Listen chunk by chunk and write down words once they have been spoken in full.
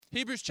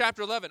Hebrews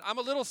chapter 11. I'm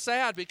a little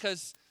sad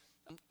because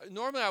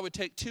normally I would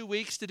take 2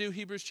 weeks to do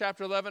Hebrews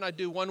chapter 11. I'd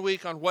do 1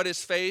 week on what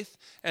is faith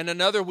and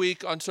another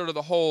week on sort of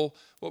the whole,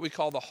 what we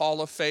call the hall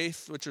of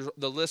faith, which is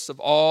the list of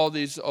all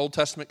these Old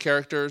Testament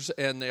characters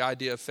and the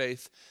idea of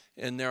faith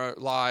in their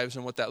lives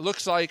and what that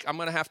looks like. I'm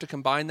going to have to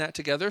combine that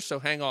together, so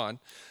hang on.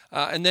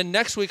 And then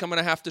next week I'm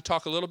going to have to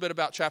talk a little bit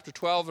about chapter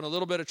 12 and a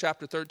little bit of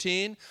chapter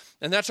 13.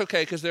 And that's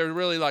okay because they're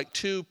really like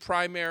two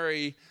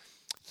primary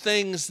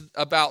things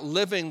about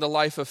living the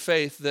life of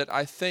faith that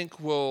I think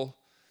will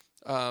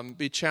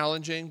be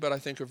challenging, but I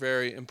think are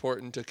very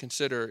important to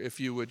consider if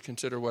you would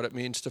consider what it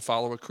means to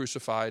follow a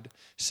crucified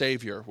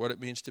Savior, what it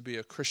means to be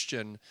a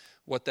Christian,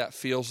 what that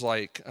feels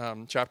like.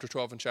 Chapter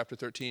 12 and chapter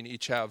 13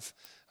 each have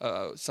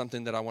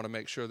something that I want to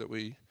make sure that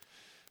we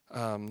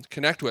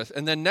connect with.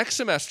 And then next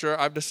semester,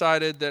 I've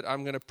decided that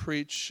I'm going to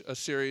preach a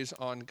series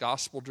on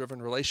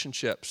gospel-driven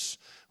relationships,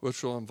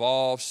 which will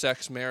involve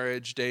sex,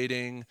 marriage,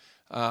 dating,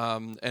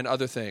 and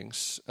other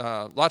things.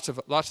 Lots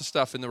of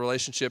stuff in the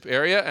relationship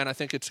area, and I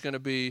think it's going to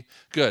be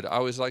good. I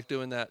always like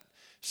doing that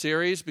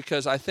series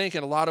because I think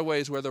in a lot of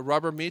ways where the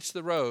rubber meets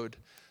the road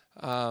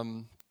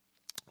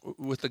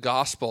with the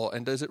gospel,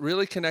 and is it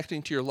really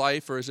connecting to your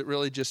life, or is it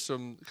really just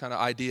some kind of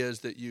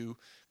ideas that you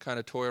kind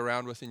of toy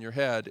around with in your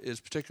head, is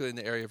particularly in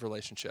the area of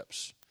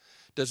relationships.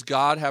 Does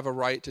God have a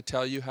right to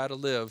tell you how to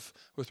live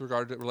with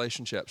regard to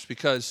relationships?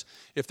 Because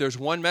if there's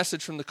one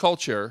message from the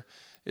culture,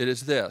 it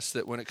is this,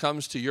 that when it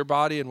comes to your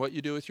body and what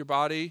you do with your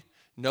body,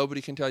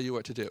 nobody can tell you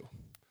what to do.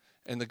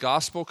 And the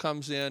gospel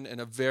comes in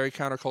a very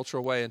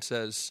countercultural way and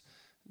says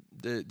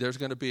there's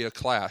going to be a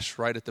clash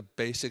right at the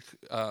basic,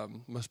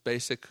 most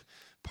basic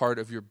part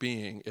of your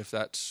being if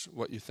that's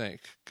what you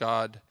think.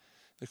 God,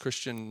 the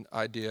Christian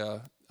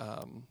idea,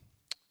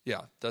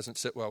 doesn't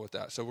sit well with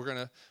that. So we're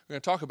gonna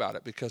talk about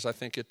it because I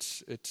think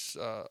it's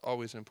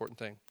always an important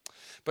thing.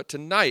 But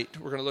tonight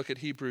we're going to look at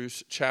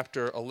Hebrews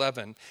chapter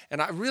 11,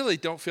 and I really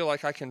don't feel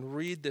like I can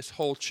read this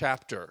whole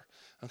chapter.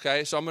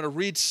 Okay, so I'm going to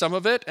read some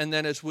of it, and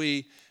then as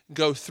we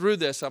go through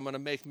this, I'm going to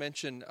make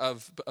mention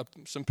of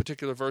some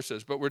particular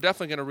verses. But we're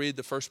definitely going to read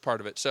the first part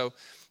of it. So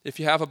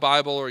if you have a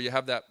Bible or you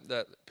have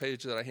that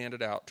page that I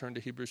handed out, turn to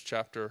Hebrews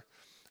chapter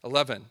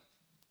 11.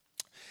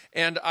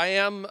 And I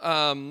am,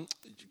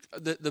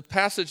 the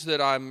passage that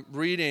I'm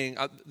reading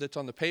that's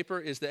on the paper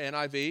is the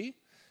NIV.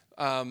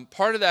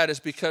 Part of that is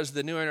because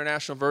the New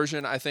International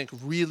Version, I think,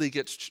 really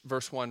gets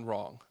verse 1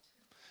 wrong.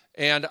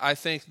 And I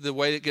think the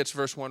way it gets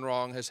verse 1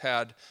 wrong has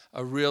had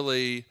a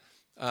really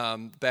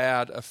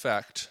bad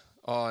effect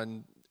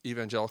on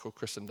evangelical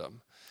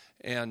Christendom.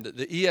 And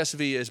the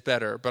ESV is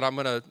better, but I'm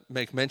going to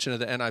make mention of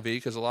the NIV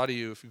because a lot of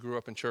you, if you grew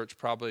up in church,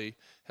 probably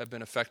have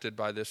been affected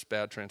by this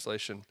bad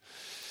translation.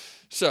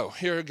 So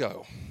here we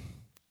go.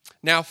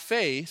 Now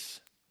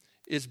faith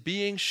is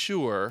being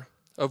sure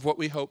of what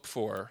we hope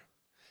for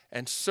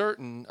and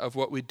certain of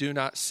what we do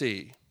not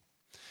see.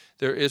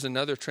 There is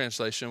another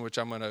translation, which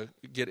I'm going to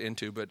get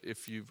into, but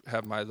if you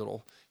have my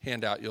little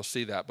handout, you'll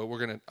see that. But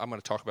I'm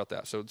going to talk about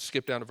that. So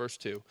skip down to verse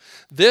 2.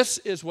 This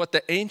is what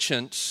the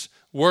ancients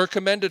were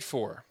commended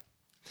for.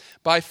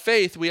 By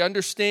faith, we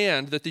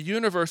understand that the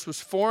universe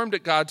was formed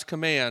at God's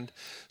command,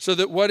 so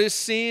that what is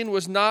seen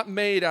was not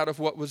made out of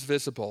what was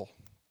visible.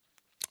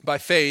 By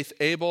faith,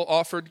 Abel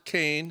offered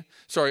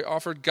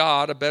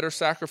God a better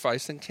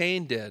sacrifice than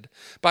Cain did.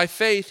 By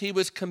faith, he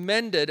was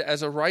commended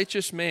as a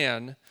righteous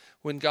man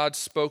when God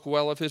spoke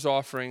well of his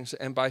offerings,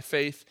 and by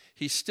faith,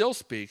 he still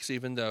speaks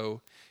even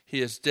though he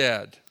is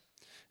dead.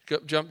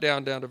 Jump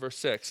down to verse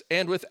 6.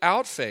 And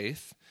without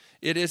faith,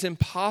 it is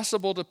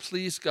impossible to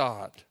please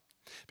God,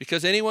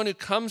 because anyone who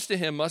comes to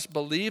him must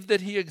believe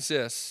that he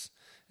exists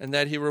and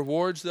that he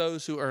rewards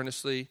those who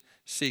earnestly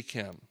seek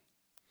him.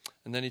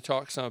 And then he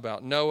talks some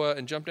about Noah,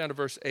 and jump down to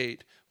verse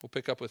 8. We'll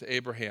pick up with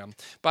Abraham.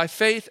 By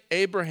faith,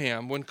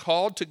 Abraham, when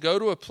called to go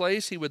to a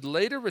place he would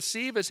later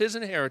receive as his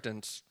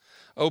inheritance,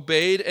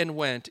 obeyed and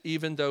went,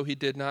 even though he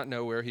did not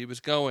know where he was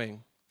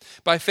going.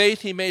 By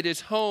faith, he made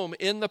his home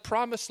in the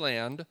promised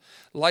land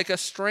like a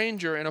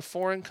stranger in a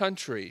foreign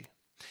country.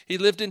 He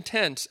lived in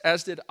tents,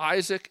 as did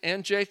Isaac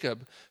and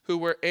Jacob, who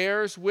were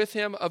heirs with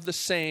him of the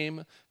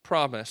same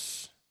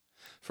promise.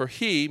 For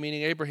he,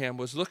 meaning Abraham,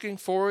 was looking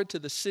forward to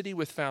the city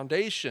with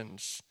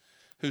foundations,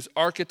 whose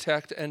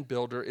architect and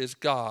builder is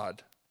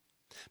God.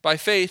 By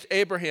faith,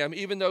 Abraham,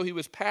 even though he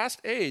was past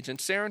age,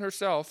 and Sarah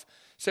herself,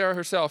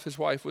 his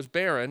wife, was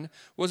barren,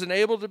 was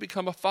enabled to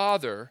become a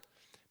father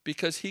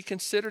because he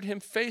considered him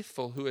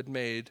faithful who had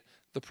made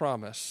the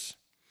promise.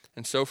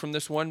 And so from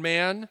this one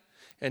man,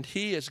 and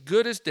he as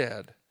good as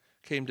dead,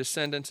 came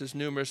descendants as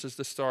numerous as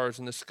the stars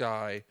in the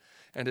sky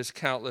and as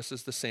countless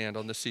as the sand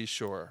on the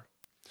seashore.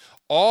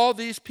 All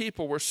these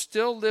people were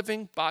still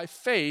living by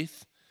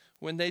faith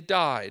when they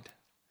died.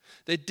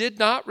 They did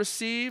not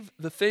receive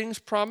the things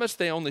promised.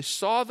 They only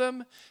saw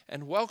them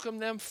and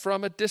welcomed them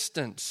from a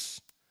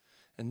distance.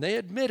 And they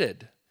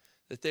admitted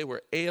that they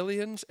were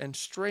aliens and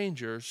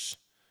strangers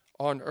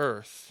on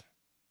earth.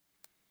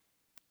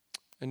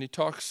 And he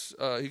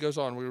goes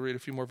on, we'll read a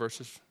few more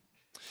verses.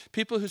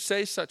 People who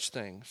say such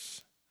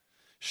things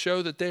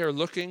show that they are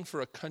looking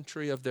for a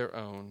country of their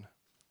own.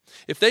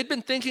 If they'd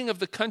been thinking of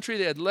the country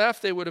they had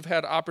left, they would have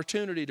had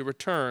opportunity to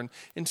return.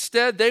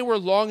 Instead, they were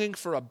longing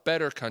for a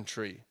better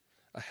country,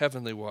 a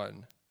heavenly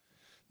one.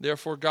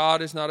 Therefore,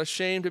 God is not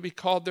ashamed to be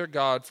called their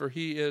God, for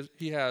he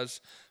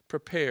has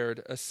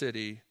prepared a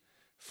city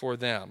for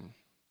them.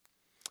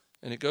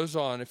 And it goes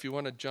on. If you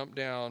want to jump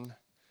down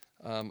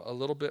a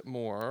little bit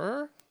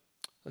more,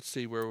 let's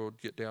see where we'll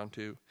get down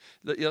to.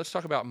 Let's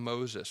talk about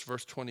Moses,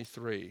 verse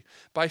 23.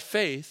 By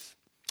faith,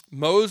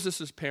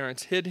 Moses'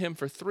 parents hid him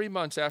for 3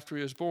 months after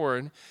he was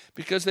born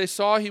because they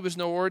saw he was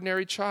no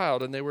ordinary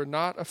child, and they were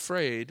not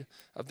afraid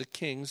of the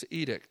king's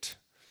edict.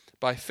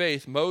 By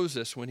faith,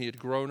 Moses, when he had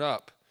grown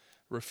up,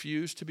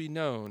 refused to be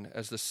known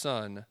as the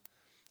son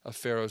of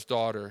Pharaoh's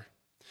daughter.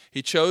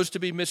 He chose to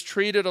be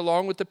mistreated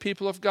along with the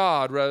people of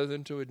God rather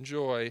than to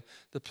enjoy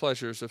the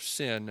pleasures of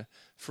sin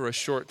for a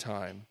short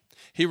time.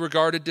 He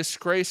regarded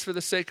disgrace for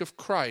the sake of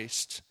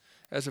Christ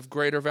as of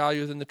greater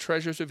value than the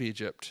treasures of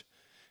Egypt,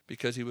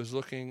 because he was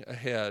looking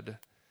ahead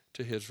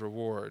to his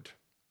reward.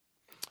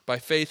 By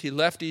faith, he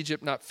left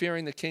Egypt, not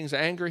fearing the king's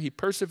anger. He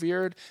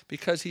persevered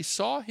because he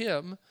saw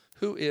him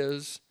who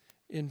is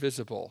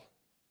invisible.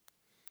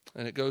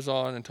 And it goes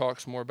on and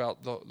talks more about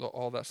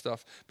all that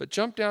stuff. But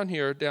jump down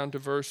here, down to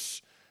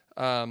verse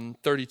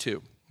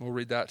 32. We'll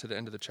read that to the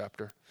end of the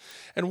chapter.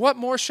 And what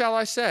more shall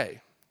I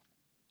say?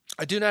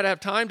 I do not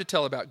have time to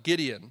tell about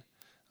Gideon,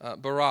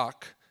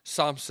 Barak,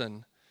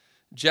 Samson,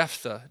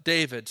 Jephthah,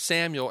 David,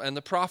 Samuel, and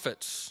the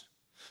prophets,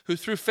 who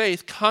through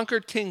faith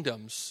conquered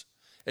kingdoms,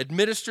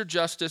 administered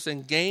justice,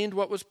 and gained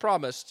what was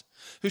promised,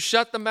 who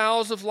shut the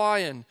mouths of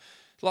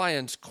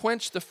lions,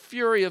 quenched the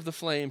fury of the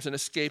flames, and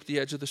escaped the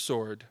edge of the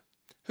sword,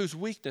 whose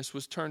weakness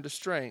was turned to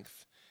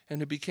strength, and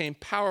who became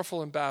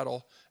powerful in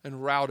battle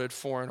and routed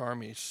foreign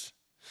armies.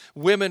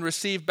 Women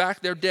received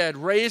back their dead,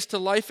 raised to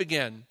life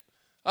again.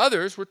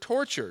 Others were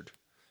tortured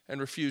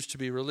and refused to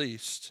be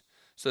released,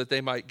 so that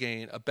they might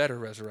gain a better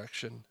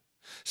resurrection.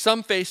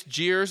 Some faced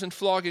jeers and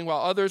flogging,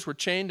 while others were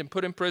chained and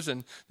put in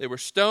prison. They were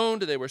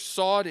stoned, they were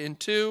sawed in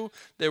two,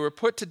 they were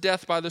put to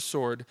death by the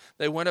sword.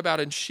 They went about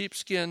in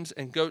sheepskins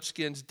and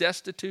goatskins,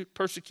 destitute,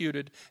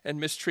 persecuted, and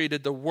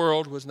mistreated. The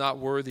world was not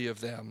worthy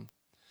of them.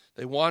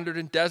 They wandered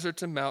in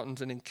deserts and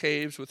mountains and in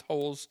caves with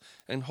holes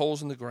in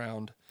the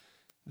ground.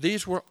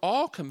 These were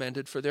all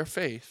commended for their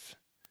faith,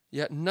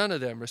 yet none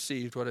of them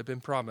received what had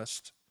been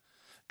promised.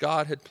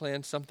 God had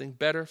planned something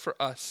better for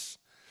us,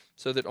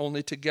 so that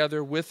only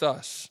together with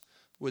us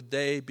would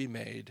they be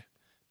made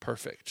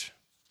perfect.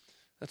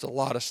 That's a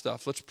lot of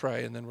stuff. Let's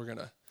pray, and then we're going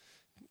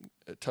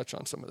to touch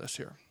on some of this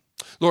here.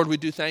 Lord, we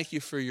do thank you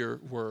for your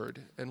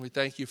word, and we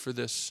thank you for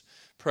this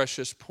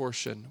precious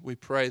portion. We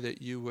pray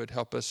that you would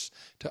help us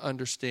to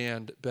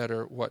understand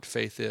better what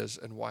faith is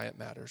and why it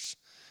matters.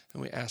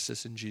 And we ask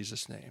this in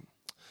Jesus' name.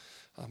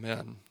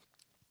 Amen.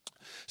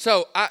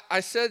 So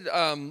I said,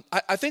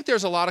 I think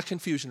there's a lot of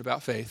confusion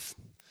about faith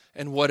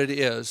and what it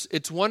is.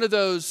 It's one of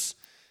those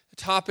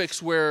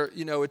topics where,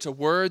 it's a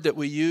word that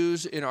we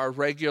use in our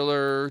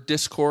regular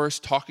discourse,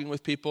 talking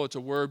with people. It's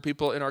a word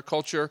people in our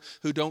culture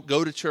who don't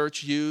go to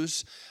church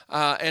use.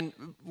 And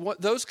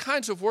those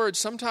kinds of words,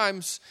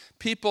 sometimes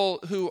people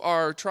who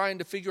are trying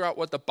to figure out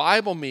what the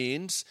Bible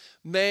means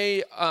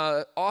may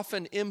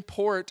often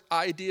import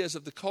ideas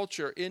of the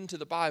culture into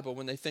the Bible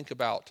when they think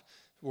about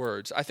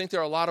words. I think there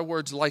are a lot of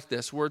words like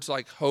this, words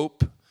like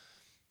hope,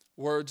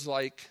 words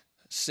like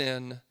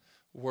sin,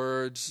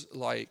 words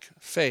like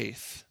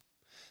faith.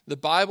 The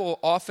Bible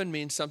often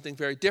means something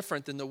very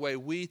different than the way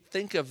we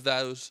think of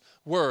those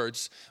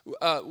words.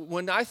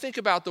 When I think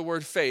about the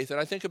word faith, and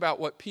I think about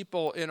what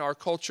people in our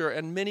culture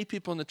and many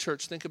people in the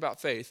church think about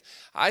faith,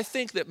 I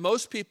think that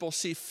most people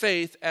see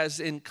faith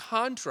as in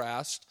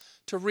contrast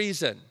to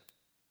reason.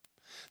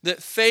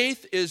 That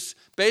faith is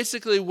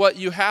basically what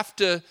you have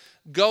to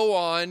go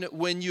on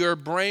when your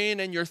brain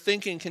and your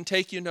thinking can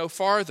take you no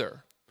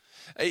farther.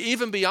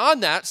 Even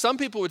beyond that, some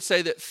people would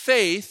say that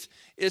faith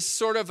is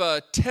sort of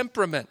a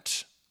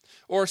temperament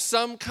or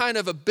some kind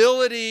of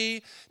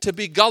ability to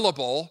be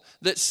gullible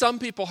that some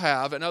people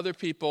have and other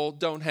people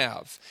don't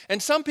have.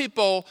 And some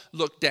people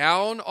look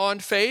down on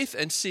faith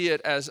and see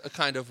it as a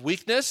kind of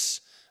weakness,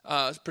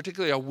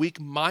 particularly a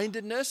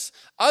weak-mindedness.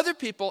 Other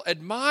people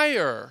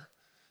admire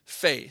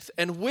faith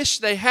and wish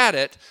they had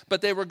it,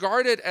 but they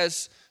regard it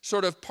as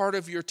sort of part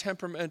of your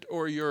temperament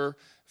or your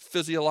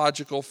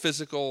physiological,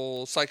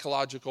 physical,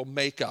 psychological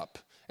makeup.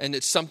 And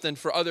it's something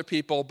for other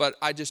people, but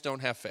I just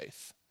don't have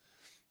faith.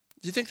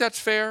 Do you think that's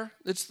fair?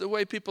 It's the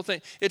way people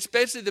think. It's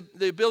basically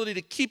the ability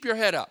to keep your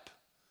head up.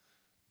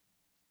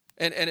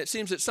 And it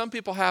seems that some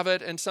people have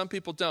it and some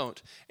people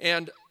don't.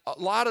 And a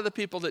lot of the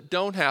people that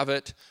don't have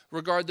it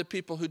regard the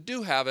people who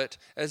do have it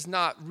as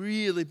not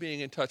really being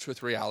in touch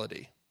with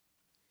reality.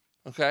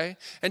 Okay?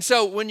 And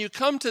so when you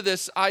come to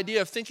this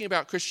idea of thinking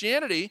about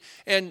Christianity,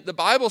 and the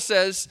Bible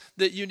says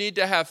that you need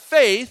to have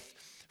faith,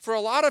 for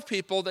a lot of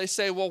people, they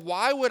say, well,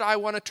 why would I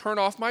want to turn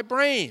off my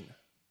brain?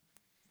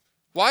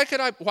 Why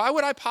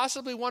would I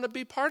possibly want to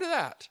be part of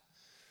that?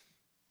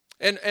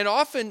 And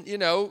often,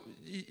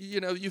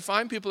 you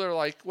find people that are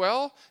like,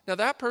 well, now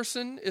that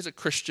person is a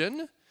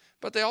Christian,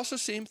 but they also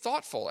seem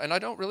thoughtful. And I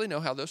don't really know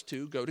how those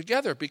two go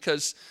together,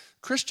 because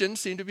Christians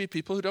seem to be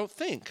people who don't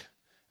think.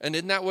 And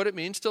isn't that what it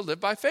means to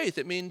live by faith?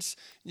 It means,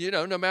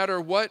 no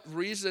matter what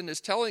reason is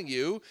telling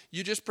you,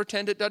 you just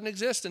pretend it doesn't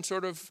exist and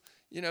sort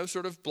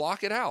of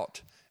block it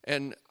out.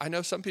 And I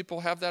know some people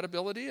have that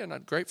ability, and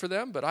I'm great for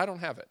them, but I don't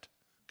have it,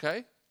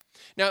 okay?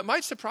 Now, it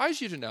might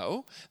surprise you to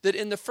know that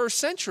in the first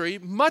century,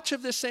 much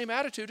of this same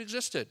attitude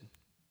existed.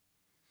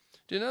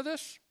 Do you know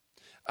this?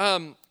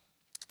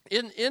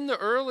 In the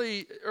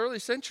early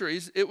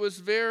centuries, it was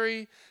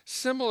very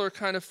similar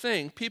kind of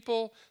thing.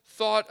 People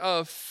thought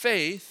of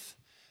faith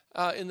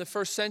in the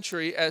first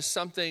century as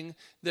something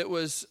that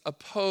was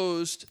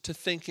opposed to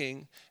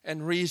thinking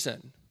and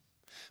reason.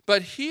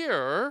 But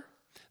here,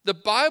 the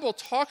Bible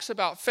talks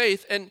about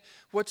faith, and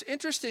what's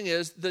interesting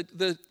is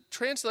the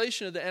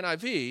translation of the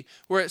NIV,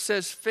 where it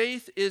says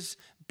faith is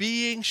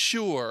being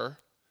sure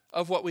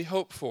of what we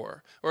hope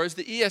for. Or as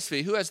the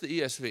ESV, who has the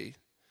ESV?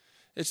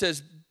 It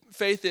says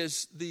faith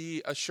is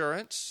the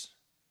assurance,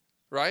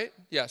 right?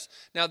 Yes.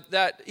 Now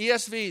that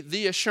ESV,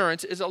 the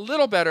assurance, is a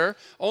little better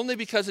only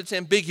because it's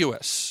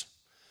ambiguous.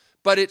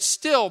 But it's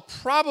still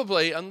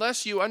probably,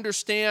 unless you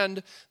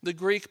understand the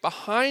Greek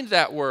behind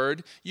that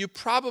word, you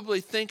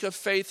probably think of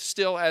faith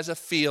still as a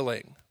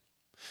feeling.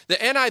 The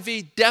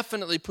NIV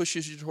definitely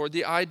pushes you toward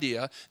the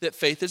idea that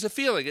faith is a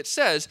feeling. It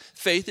says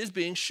faith is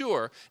being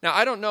sure. Now,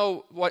 I don't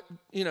know what,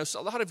 so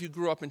a lot of you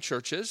grew up in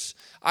churches.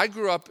 I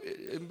grew up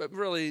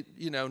really,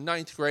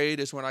 ninth grade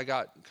is when I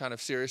got kind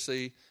of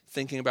seriously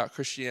thinking about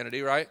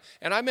Christianity, right?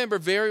 And I remember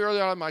very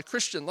early on in my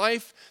Christian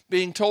life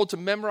being told to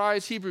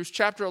memorize Hebrews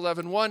chapter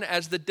 11:1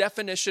 as the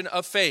definition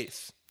of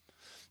faith.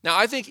 Now,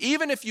 I think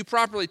even if you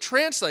properly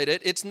translate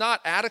it, it's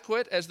not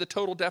adequate as the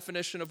total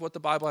definition of what the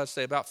Bible has to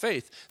say about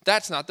faith.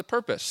 That's not the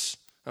purpose,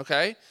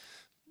 okay?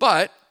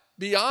 But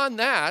beyond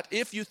that,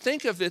 if you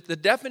think of it, the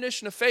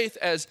definition of faith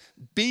as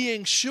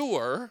being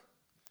sure,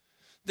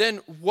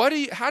 then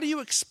how do you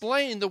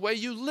explain the way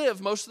you live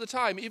most of the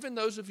time, even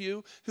those of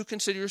you who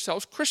consider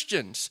yourselves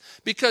Christians?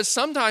 Because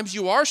sometimes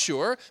you are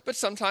sure, but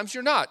sometimes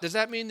you're not. Does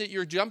that mean that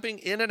you're jumping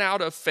in and out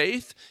of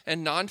faith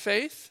and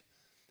non-faith?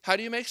 How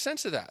do you make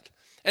sense of that?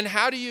 And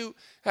how do you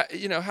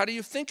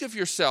think of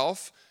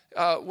yourself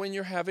when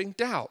you're having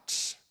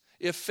doubts,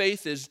 if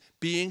faith is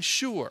being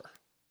sure?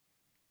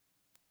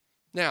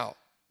 Now,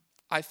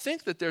 I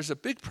think that there's a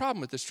big problem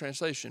with this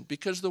translation,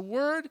 because the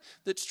word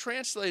that's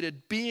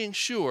translated being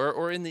sure,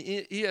 or in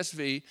the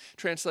ESV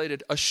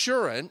translated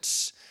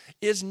assurance,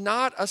 is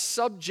not a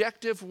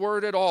subjective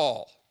word at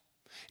all.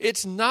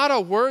 It's not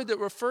a word that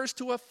refers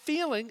to a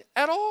feeling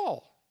at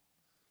all.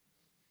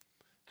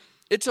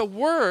 It's a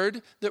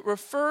word that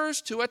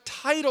refers to a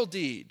title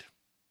deed.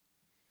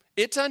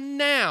 It's a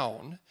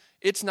noun.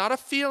 It's not a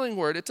feeling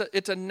word.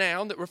 It's a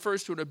noun that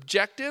refers to an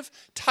objective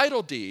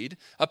title deed,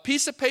 a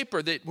piece of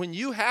paper that when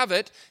you have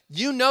it,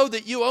 you know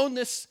that you own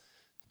this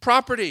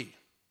property.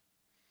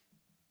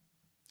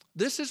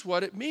 This is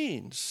what it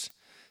means.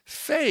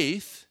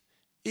 Faith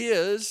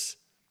is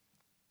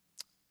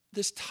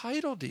this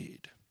title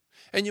deed.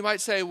 And you might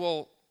say,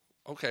 well,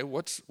 okay,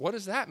 what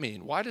does that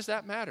mean? Why does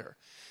that matter?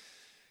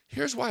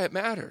 Here's why it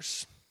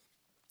matters.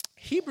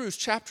 Hebrews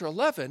chapter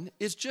 11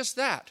 is just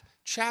that,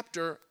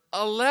 chapter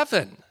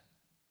 11.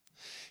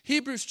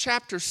 Hebrews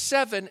chapter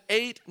 7,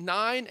 8,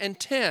 9, and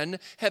 10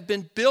 have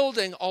been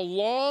building a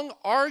long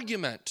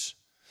argument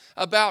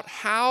about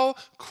how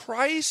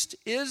Christ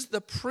is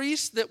the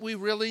priest that we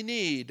really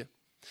need.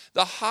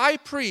 The high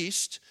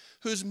priest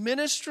whose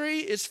ministry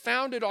is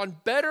founded on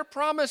better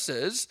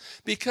promises,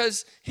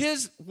 because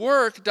his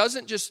work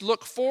doesn't just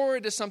look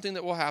forward to something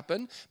that will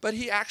happen, but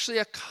he actually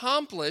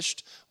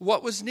accomplished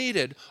what was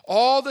needed.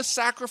 All the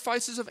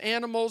sacrifices of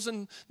animals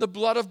and the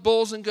blood of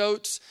bulls and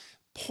goats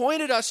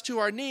pointed us to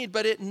our need,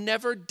 but it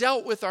never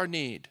dealt with our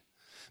need.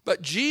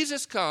 But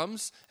Jesus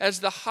comes as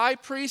the high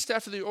priest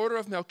after the order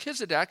of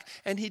Melchizedek,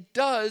 and he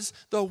does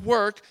the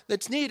work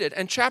that's needed.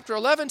 And chapter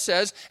 11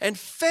 says, and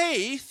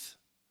faith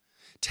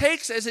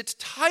takes as its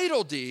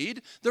title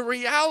deed the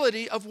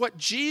reality of what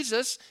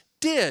Jesus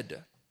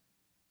did.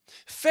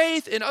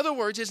 Faith, in other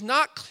words, is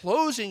not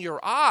closing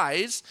your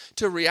eyes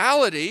to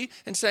reality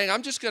and saying,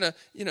 I'm just going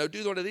to,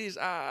 do one of these,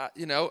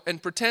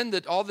 and pretend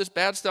that all this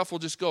bad stuff will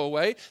just go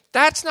away.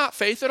 That's not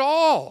faith at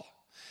all.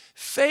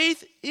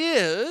 Faith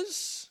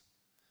is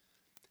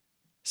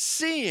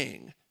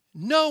seeing,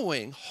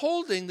 knowing,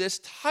 holding this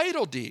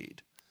title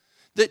deed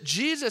that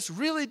Jesus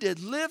really did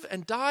live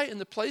and die in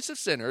the place of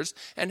sinners,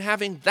 and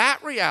having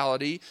that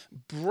reality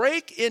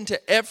break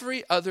into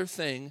every other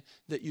thing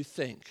that you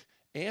think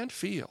and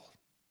feel.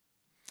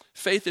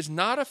 Faith is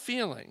not a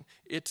feeling.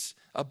 It's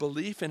a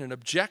belief in an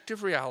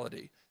objective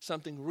reality,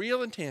 something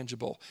real and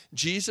tangible.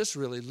 Jesus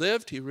really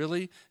lived. He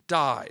really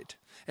died.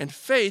 And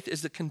faith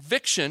is the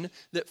conviction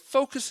that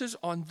focuses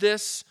on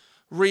this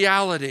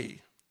reality.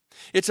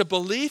 It's a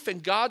belief in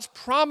God's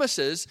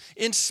promises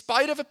in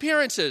spite of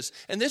appearances.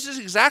 And this is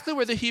exactly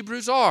where the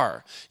Hebrews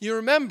are. You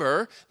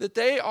remember that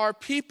they are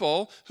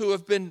people who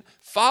have been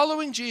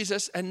following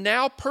Jesus, and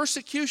now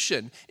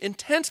persecution,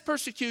 intense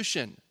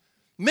persecution.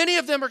 Many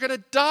of them are going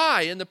to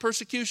die in the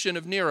persecution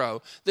of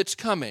Nero that's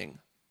coming.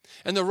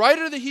 And the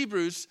writer of the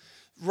Hebrews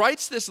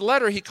writes this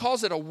letter. He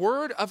calls it a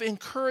word of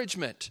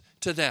encouragement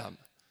to them,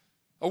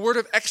 a word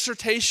of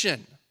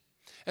exhortation.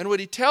 And what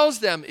he tells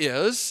them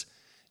is,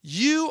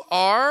 you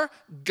are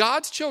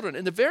God's children.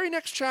 In the very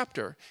next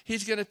chapter,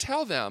 he's going to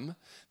tell them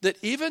that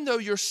even though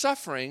you're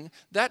suffering,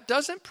 that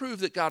doesn't prove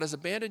that God has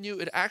abandoned you.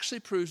 It actually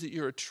proves that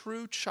you're a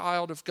true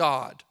child of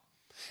God.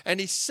 And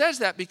he says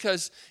that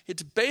because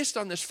it's based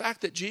on this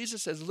fact that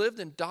Jesus has lived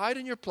and died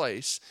in your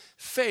place.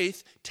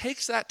 Faith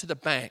takes that to the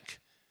bank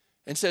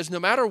and says, no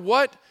matter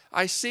what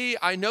I see,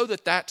 I know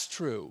that that's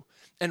true.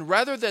 And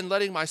rather than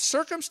letting my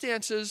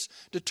circumstances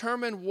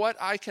determine what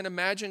I can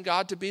imagine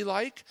God to be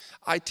like,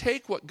 I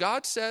take what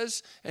God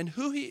says and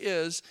who he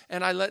is,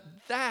 and I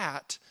let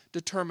that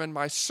determine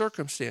my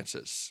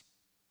circumstances.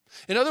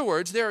 In other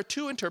words, there are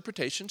two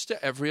interpretations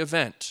to every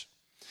event.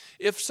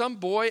 If some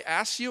boy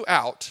asks you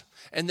out,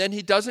 and then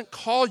he doesn't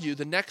call you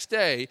the next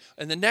day,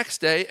 and the next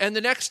day, and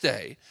the next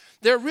day,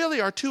 there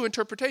really are two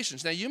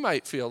interpretations. Now, you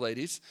might feel,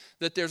 ladies,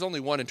 that there's only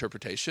one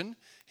interpretation.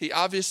 He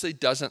obviously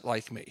doesn't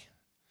like me.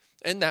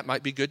 And that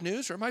might be good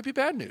news or it might be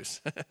bad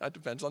news. That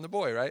depends on the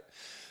boy, right?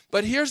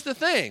 But here's the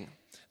thing.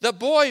 The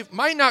boy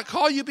might not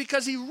call you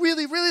because he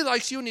really, really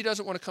likes you and he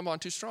doesn't want to come on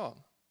too strong.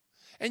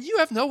 And you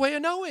have no way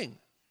of knowing.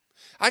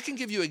 I can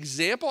give you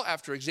example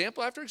after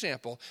example after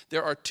example.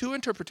 There are two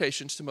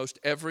interpretations to most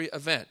every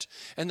event.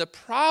 And the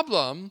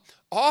problem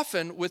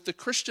often with the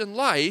Christian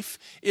life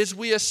is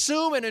we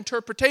assume an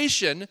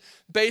interpretation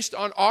based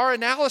on our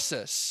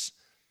analysis.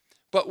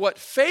 But what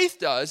faith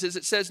does is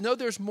it says, no,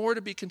 there's more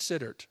to be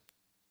considered.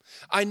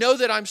 I know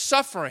that I'm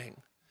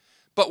suffering,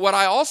 but what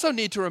I also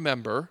need to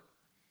remember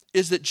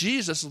is that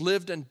Jesus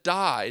lived and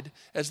died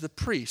as the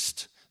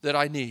priest that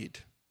I need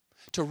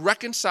to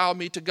reconcile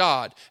me to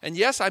God. And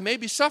yes, I may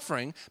be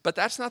suffering, but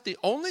that's not the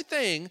only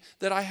thing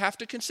that I have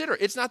to consider.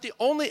 It's not the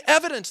only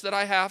evidence that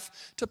I have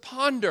to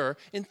ponder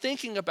in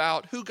thinking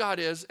about who God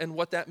is and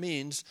what that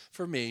means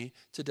for me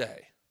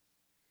today.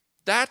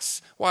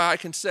 That's why I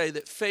can say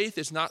that faith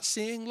is not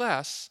seeing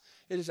less,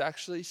 it is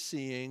actually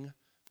seeing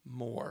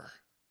more.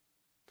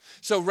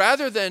 So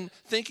rather than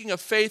thinking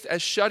of faith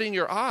as shutting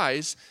your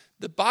eyes,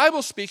 the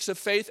Bible speaks of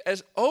faith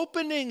as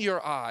opening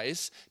your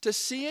eyes to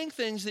seeing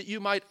things that you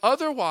might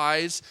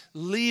otherwise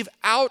leave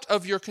out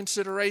of your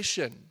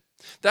consideration.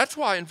 That's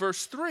why in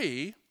verse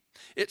 3,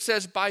 it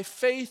says, by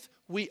faith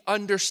we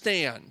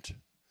understand.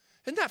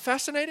 Isn't that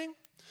fascinating?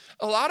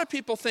 A lot of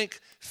people think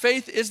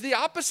faith is the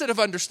opposite of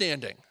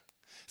understanding.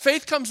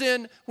 Faith comes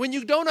in when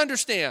you don't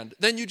understand,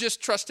 then you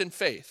just trust in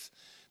faith.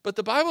 But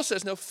the Bible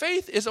says, no,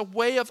 faith is a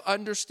way of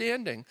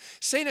understanding.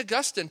 St.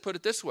 Augustine put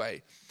it this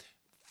way,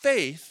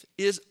 faith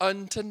is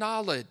unto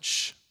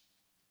knowledge.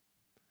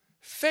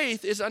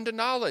 Faith is unto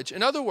knowledge.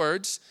 In other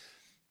words,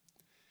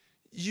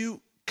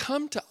 you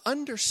come to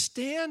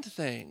understand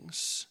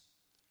things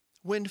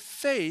when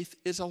faith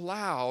is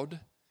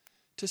allowed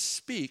to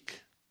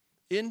speak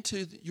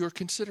into your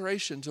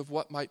considerations of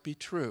what might be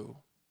true.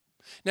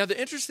 Now, the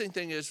interesting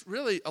thing is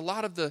really a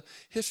lot of the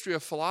history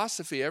of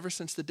philosophy ever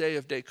since the day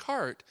of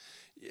Descartes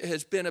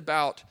has been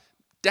about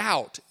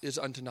doubt is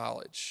unto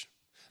knowledge.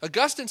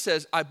 Augustine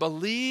says, I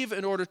believe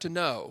in order to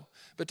know.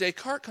 But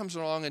Descartes comes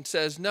along and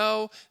says,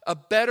 no, a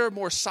better,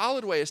 more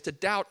solid way is to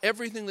doubt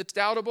everything that's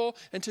doubtable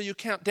until you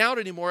can't doubt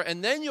anymore,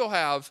 and then you'll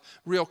have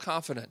real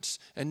confidence.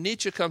 And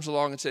Nietzsche comes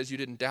along and says you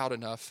didn't doubt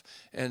enough,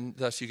 and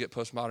thus you get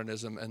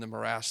postmodernism and the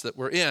morass that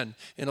we're in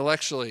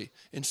intellectually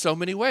in so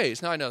many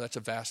ways. Now, I know that's a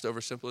vast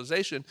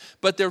oversimplification,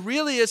 but there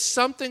really is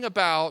something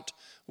about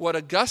what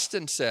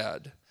Augustine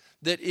said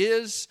that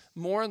is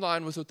more in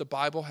line with what the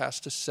Bible has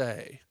to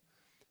say.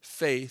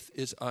 Faith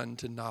is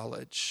unto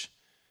knowledge.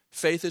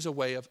 Faith is a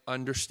way of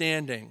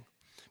understanding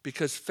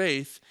because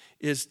faith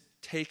is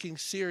taking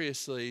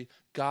seriously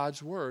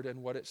God's word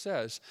and what it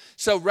says.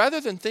 So rather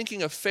than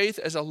thinking of faith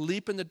as a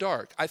leap in the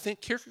dark, I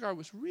think Kierkegaard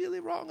was really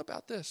wrong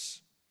about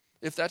this.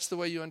 If that's the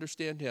way you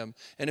understand him,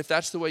 and if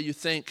that's the way you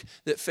think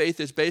that faith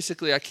is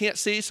basically, I can't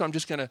see, so I'm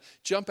just going to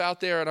jump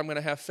out there and I'm going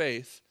to have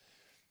faith.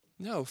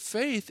 No,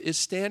 faith is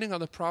standing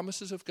on the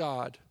promises of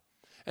God.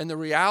 And the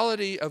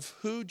reality of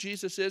who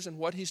Jesus is and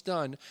what he's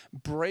done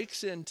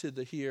breaks into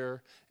the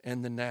here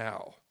and the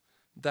now.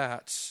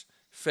 That's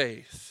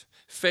faith.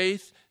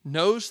 Faith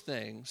knows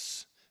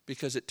things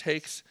because it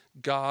takes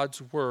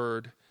God's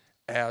word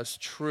as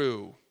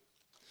true.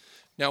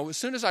 Now, as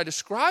soon as I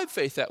describe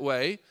faith that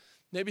way,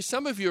 maybe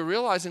some of you are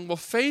realizing, well,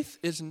 faith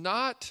is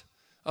not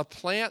a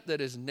plant that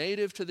is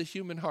native to the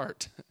human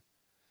heart.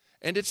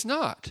 And it's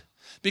not.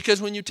 Because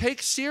when you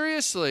take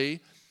seriously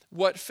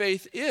what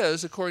faith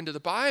is, according to the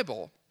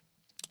Bible,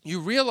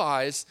 you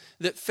realize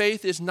that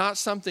faith is not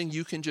something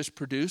you can just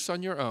produce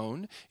on your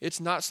own.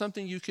 It's not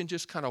something you can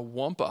just kind of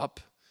wump up.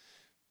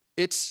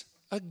 It's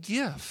a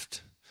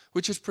gift,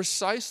 which is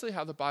precisely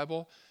how the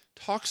Bible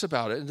talks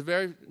about it. In the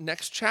very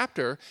next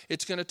chapter,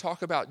 it's going to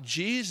talk about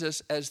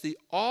Jesus as the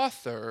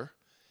author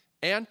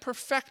and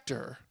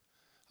perfecter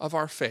of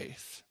our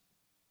faith.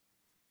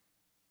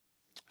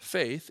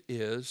 Faith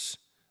is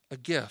a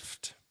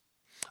gift.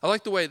 I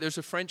like the way there's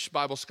a French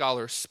Bible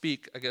scholar,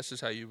 Speak, I guess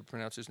is how you would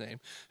pronounce his name,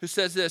 who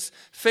says this: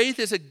 faith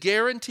is a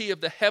guarantee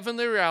of the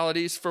heavenly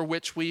realities for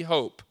which we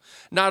hope.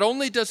 Not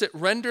only does it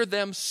render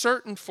them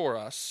certain for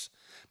us,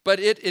 but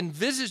it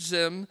envisages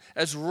them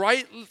as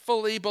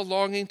rightfully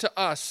belonging to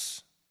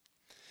us.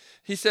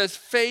 He says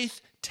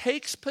faith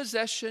takes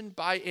possession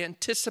by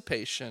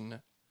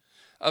anticipation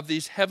of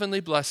these heavenly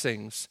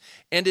blessings,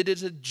 and it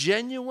is a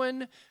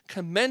genuine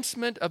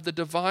commencement of the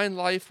divine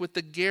life with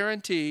the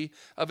guarantee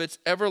of its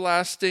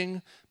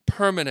everlasting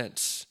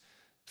permanence.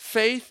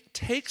 Faith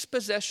takes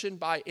possession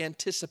by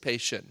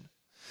anticipation.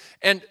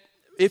 And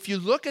if you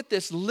look at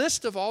this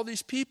list of all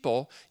these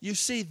people, you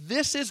see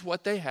this is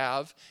what they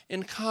have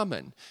in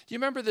common. Do you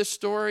remember this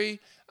story?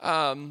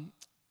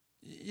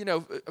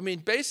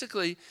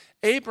 Basically,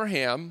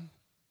 Abraham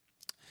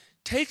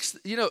takes,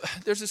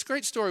 there's this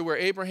great story where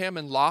Abraham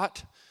and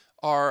Lot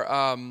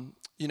are,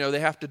 they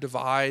have to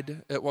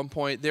divide at one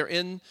point. They're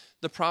in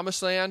the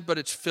promised land, but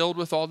it's filled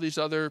with all these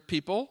other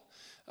people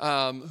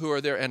who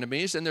are their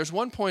enemies. And there's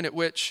one point at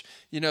which,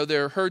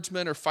 their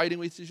herdsmen are fighting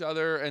with each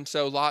other, and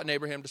so Lot and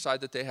Abraham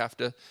decide that they have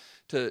to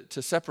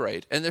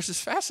separate. And there's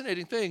this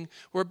fascinating thing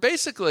where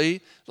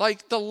basically,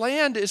 like, the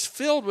land is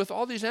filled with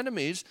all these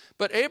enemies,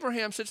 but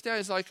Abraham sits down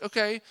and is like,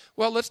 okay,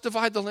 well, let's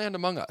divide the land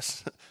among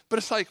us. But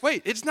it's like,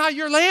 wait, it's not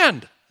your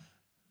land.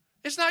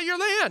 It's not your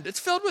land. It's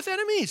filled with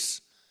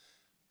enemies.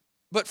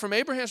 But from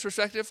Abraham's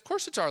perspective, of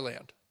course it's our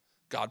land.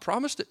 God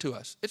promised it to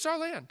us. It's our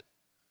land.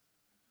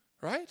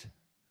 Right?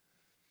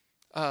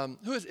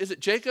 Who is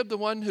it Jacob, the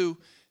one who,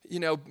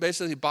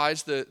 basically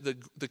buys the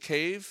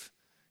cave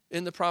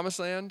in the promised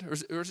land? Or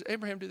does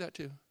Abraham do that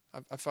too?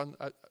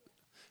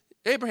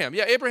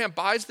 Abraham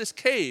buys this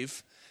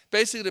cave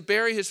basically to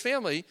bury his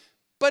family,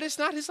 but it's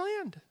not his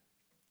land.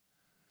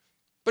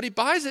 But he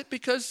buys it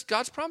because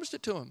God's promised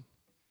it to him.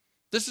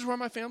 This is where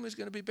my family's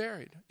going to be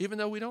buried, even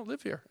though we don't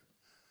live here.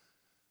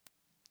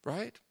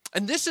 Right?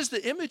 And this is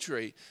the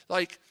imagery.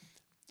 Like,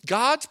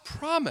 God's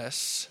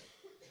promise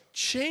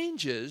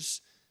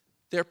changes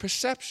their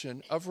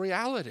perception of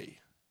reality.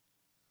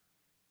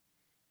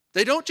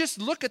 They don't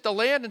just look at the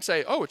land and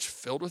say, oh, it's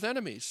filled with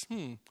enemies.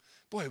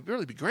 Boy, it would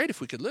really be great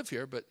if we could live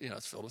here, but,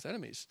 it's filled with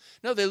enemies.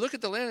 No, they look at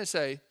the land and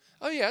say,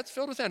 oh, yeah, it's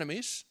filled with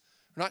enemies.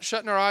 We're not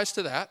shutting our eyes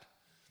to that,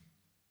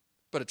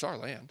 but it's our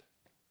land.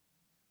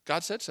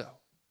 God said so.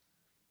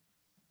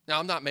 Now,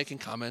 I'm not making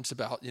comments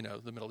about,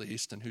 the Middle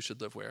East and who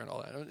should live where and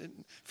all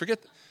that.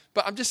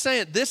 But I'm just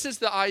saying this is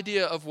the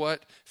idea of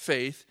what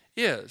faith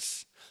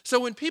is. So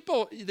when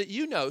people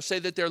that say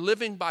that they're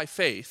living by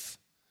faith,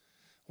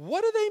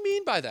 what do they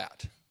mean by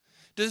that?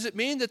 Does it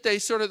mean that they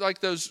sort of like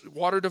those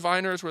water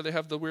diviners where they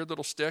have the weird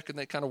little stick and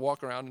they kind of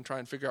walk around and try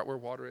and figure out where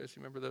water is?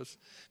 You remember those?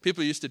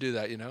 People used to do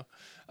that,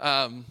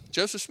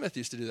 Joseph Smith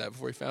used to do that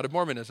before he founded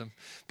Mormonism.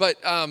 But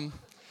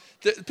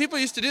people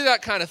used to do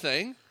that kind of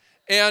thing.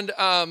 And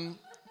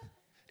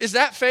is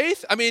that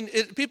faith? I mean,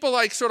 people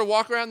like sort of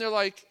walk around, they're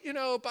like,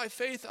 by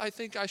faith, I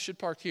think I should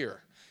park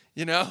here,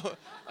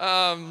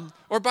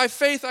 or by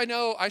faith, I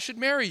know I should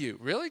marry you.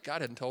 Really?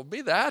 God hadn't told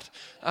me that.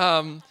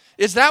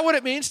 Is that what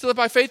it means to live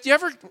by faith? Do you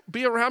ever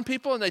be around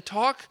people and they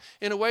talk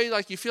in a way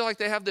like you feel like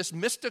they have this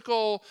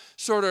mystical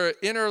sort of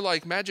inner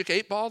like magic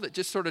 8-ball that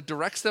just sort of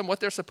directs them what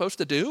they're supposed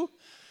to do?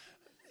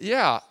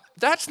 Yeah,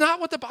 that's not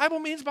what the Bible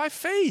means by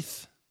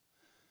faith.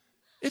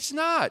 It's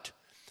not.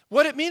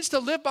 What it means to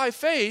live by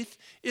faith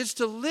is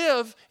to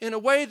live in a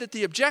way that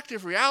the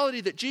objective reality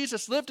that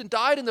Jesus lived and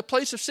died in the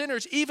place of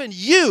sinners, even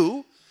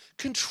you,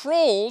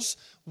 controls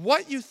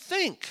what you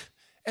think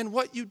and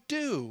what you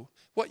do,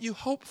 what you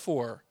hope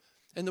for,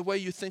 and the way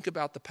you think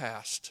about the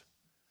past.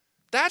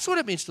 That's what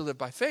it means to live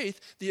by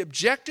faith. The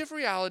objective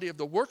reality of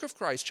the work of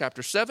Christ,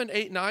 chapter 7,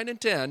 8, 9, and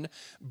 10,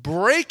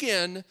 break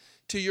in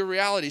to your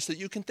reality so that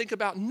you can think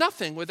about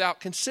nothing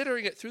without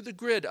considering it through the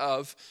grid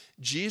of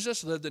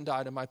Jesus lived and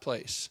died in my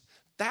place.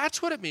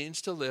 That's what it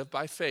means to live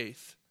by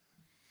faith.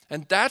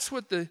 And that's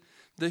what the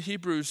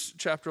Hebrews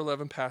chapter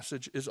 11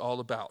 passage is all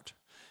about.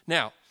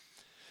 Now,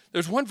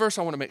 there's one verse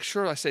I want to make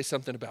sure I say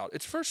something about.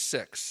 It's verse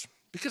 6,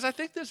 because I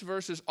think this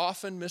verse is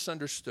often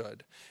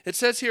misunderstood. It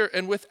says here,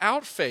 and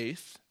without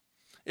faith,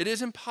 it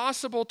is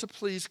impossible to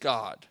please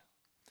God,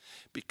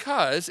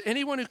 because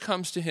anyone who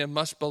comes to him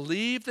must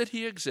believe that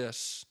he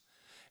exists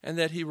and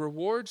that he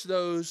rewards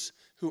those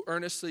who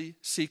earnestly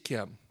seek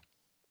him.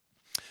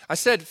 I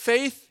said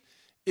faith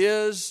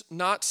is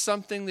not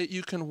something that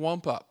you can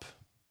wump up,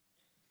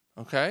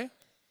 okay?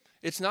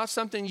 It's not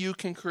something you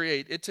can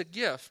create. It's a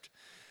gift.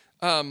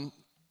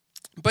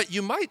 But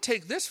you might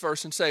take this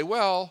verse and say,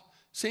 well,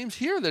 seems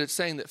here that it's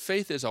saying that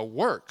faith is a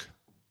work,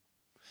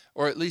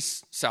 or at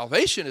least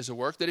salvation is a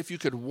work, that if you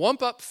could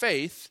wump up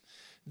faith,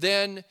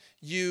 then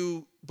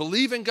you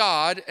believe in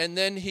God, and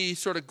then he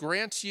sort of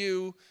grants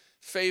you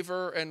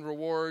favor and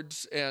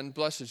rewards and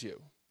blesses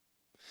you.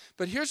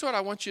 But here's what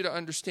I want you to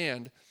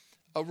understand.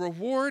 A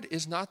reward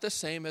is not the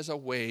same as a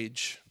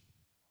wage.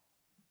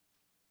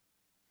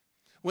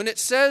 When it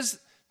says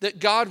that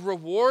God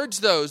rewards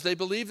those, they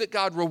believe that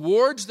God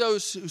rewards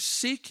those who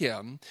seek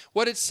him,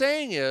 what it's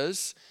saying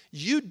is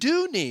you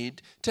do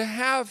need to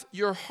have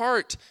your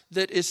heart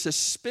that is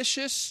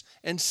suspicious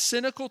and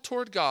cynical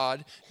toward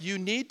God, you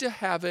need to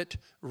have it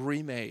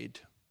remade.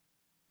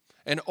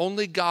 And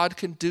only God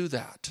can do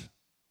that.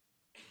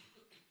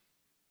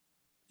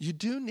 You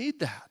do need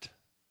that.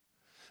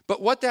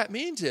 But what that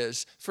means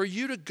is for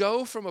you to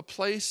go from a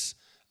place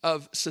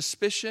of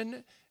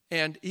suspicion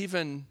and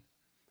even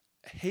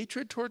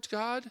hatred towards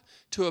God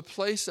to a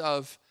place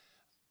of,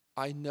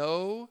 I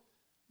know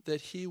that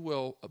he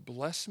will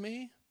bless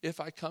me if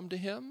I come to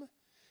him,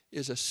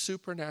 is a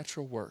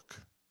supernatural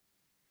work.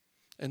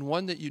 And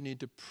one that you need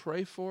to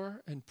pray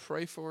for and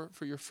pray for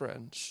your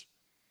friends.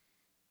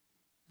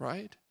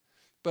 Right?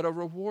 But a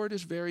reward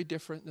is very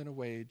different than a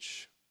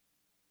wage.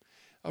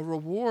 A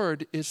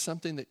reward is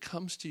something that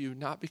comes to you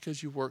not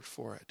because you worked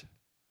for it.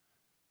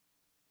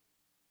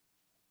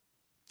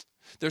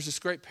 There's this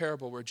great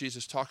parable where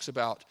Jesus talks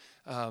about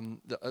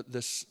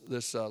this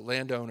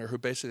landowner who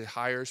basically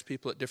hires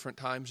people at different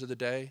times of the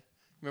day.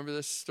 Remember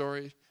this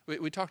story?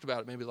 We talked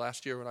about it maybe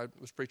last year when I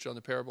was preaching on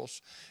the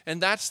parables.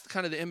 And that's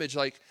kind of the image.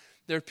 Like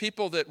there are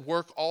people that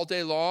work all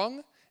day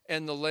long,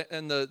 and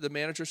the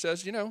manager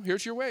says,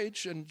 here's your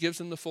wage, and gives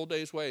them the full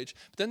day's wage.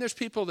 But then there's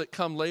people that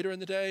come later in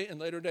the day,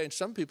 and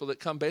some people that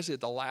come basically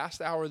at the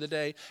last hour of the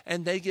day,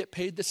 and they get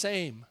paid the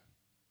same.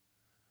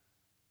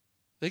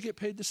 They get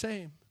paid the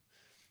same.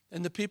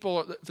 And the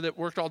people that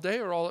worked all day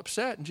are all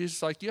upset. And Jesus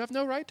is like, you have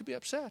no right to be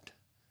upset.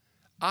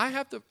 I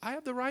have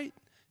the right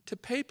to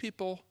pay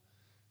people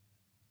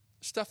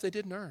stuff they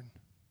didn't earn.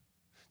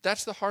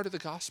 That's the heart of the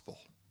gospel,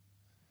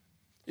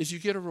 is you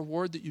get a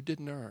reward that you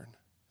didn't earn.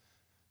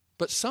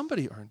 But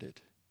somebody earned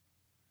it.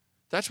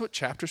 That's what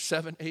chapters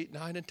 7, 8,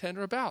 9, and 10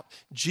 are about.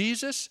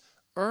 Jesus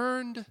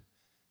earned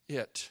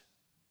it,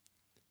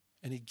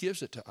 and he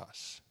gives it to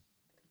us.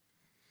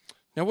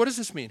 Now, what does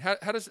this mean?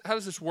 How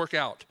does this work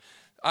out?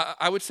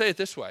 I would say it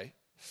this way.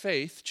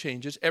 Faith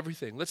changes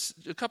everything.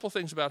 A couple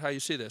things about how you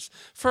see this.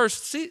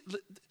 First,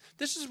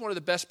 this is one of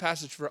the best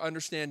passages for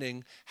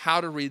understanding how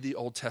to read the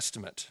Old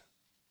Testament.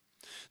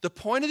 The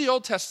point of the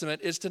Old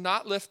Testament is to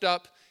not lift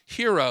up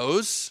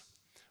heroes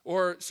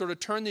or sort of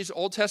turn these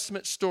Old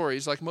Testament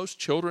stories like most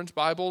children's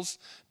Bibles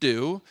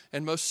do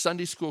and most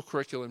Sunday school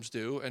curriculums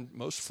do and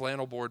most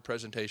flannel board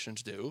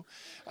presentations do.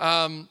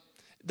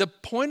 The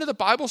point of the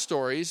Bible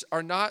stories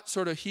are not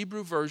sort of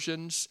Hebrew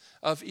versions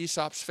of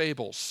Aesop's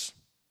fables.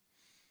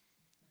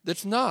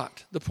 That's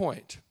not the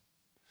point.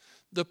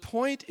 The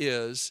point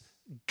is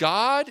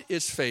God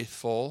is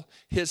faithful,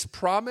 his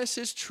promise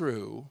is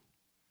true,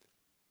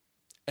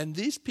 and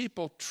these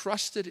people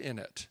trusted in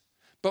it.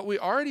 But we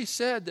already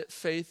said that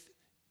faith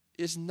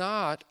is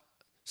not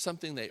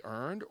something they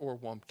earned or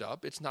wumped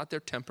up. It's not their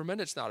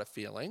temperament. It's not a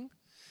feeling.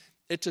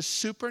 It's a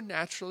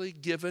supernaturally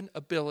given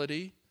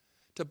ability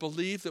to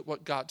believe that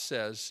what God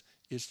says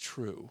is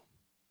true.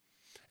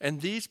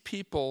 And these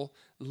people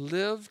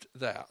lived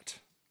that,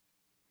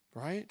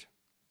 right?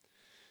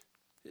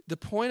 The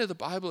point of the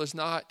Bible is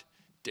not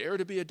dare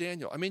to be a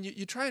Daniel. I mean,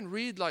 you try and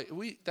read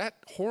that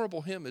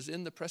horrible hymn is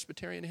in the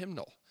Presbyterian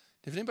hymnal.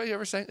 Has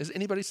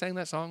anybody sang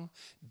that song?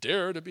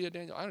 Dare to be a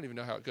Daniel. I don't even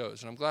know how it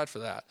goes, and I'm glad for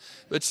that.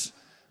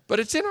 But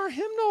it's in our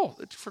hymnal,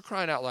 for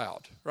crying out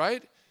loud,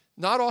 right?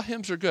 Not all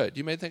hymns are good.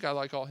 You may think I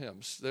like all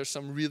hymns. There's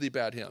some really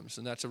bad hymns,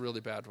 and that's a really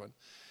bad one.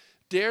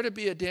 Dare to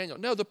be a Daniel.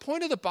 No, the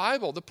point of the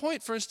Bible, the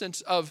point, for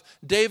instance, of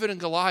David and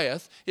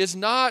Goliath is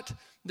not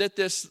that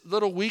this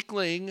little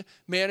weakling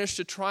managed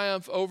to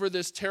triumph over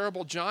this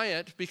terrible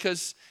giant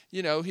because,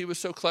 he was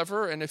so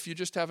clever, and if you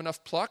just have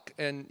enough pluck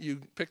and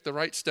you pick the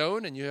right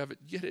stone and you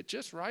get it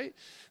just right.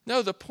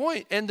 No, the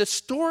point, and the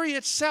story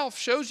itself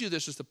shows you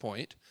this is the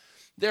point.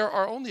 There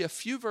are only a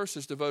few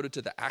verses devoted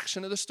to the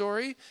action of the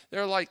story.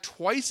 There are like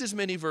twice as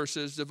many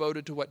verses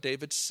devoted to what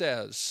David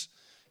says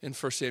in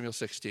 1 Samuel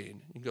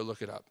 16. You can go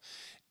look it up.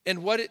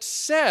 And what it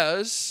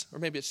says, or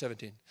maybe it's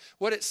 17,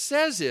 what it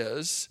says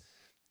is,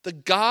 the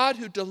God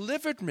who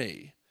delivered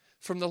me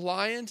from the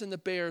lions and the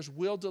bears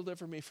will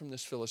deliver me from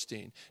this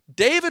Philistine.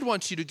 David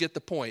wants you to get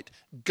the point.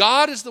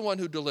 God is the one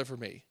who delivered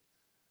me.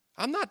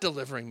 I'm not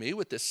delivering me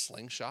with this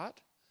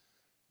slingshot.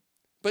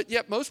 But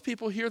yet most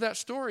people hear that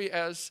story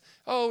as,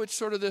 it's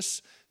sort of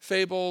this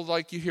fable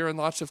like you hear in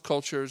lots of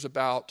cultures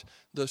about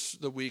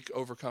the weak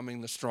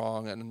overcoming the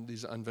strong and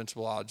these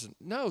invincible odds.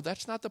 No,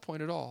 that's not the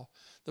point at all.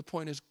 The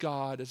point is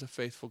God is a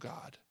faithful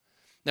God.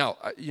 Now,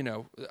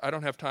 I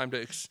don't have time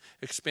to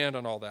expand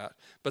on all that,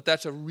 but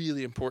that's a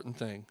really important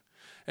thing.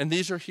 And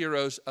these are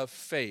heroes of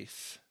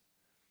faith,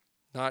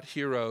 not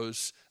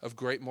heroes of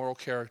great moral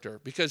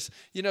character. Because,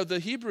 the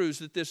Hebrews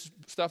that this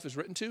stuff is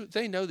written to,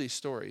 they know these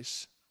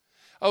stories.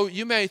 Oh,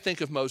 you may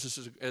think of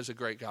Moses as a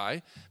great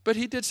guy, but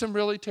he did some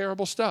really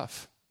terrible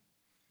stuff.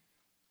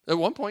 At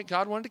one point,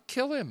 God wanted to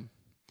kill him,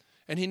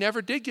 and he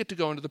never did get to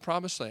go into the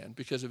promised land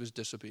because of his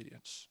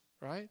disobedience.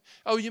 right?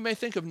 Oh, you may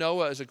think of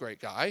Noah as a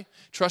great guy,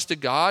 trusted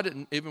God,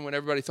 and even when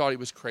everybody thought he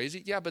was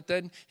crazy. Yeah, but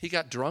then he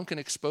got drunk and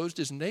exposed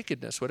his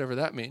nakedness, whatever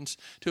that means,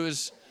 to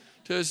his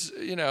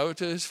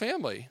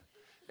family.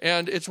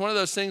 And it's one of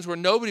those things where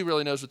nobody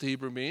really knows what the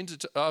Hebrew means.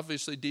 It's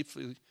obviously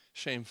deeply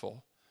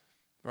shameful,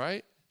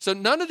 right? So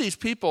none of these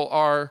people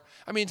are,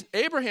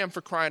 Abraham,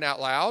 for crying out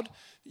loud,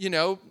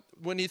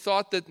 when he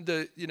thought that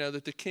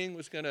the king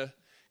was going to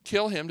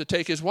kill him to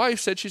take his wife,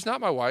 said, she's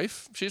not my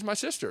wife, she's my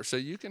sister, so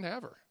you can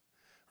have her,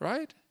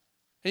 right?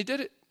 And he did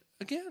it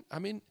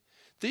again.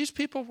 These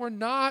people were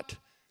not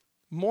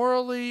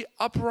morally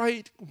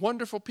upright,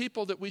 wonderful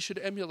people that we should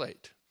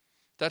emulate.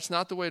 That's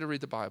not the way to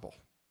read the Bible.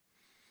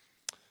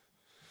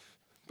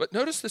 But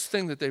notice this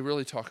thing that they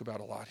really talk about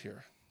a lot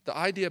here. The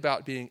idea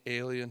about being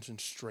aliens and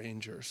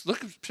strangers. Look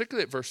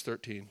particularly at verse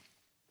 13.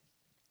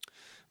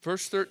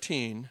 Verse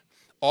 13,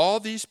 all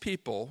these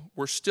people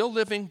were still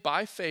living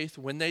by faith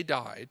when they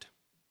died.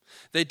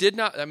 They did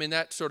not,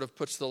 that sort of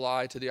puts the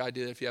lie to the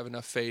idea that if you have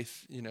enough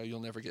faith, you'll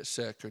never get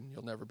sick and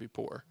you'll never be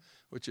poor,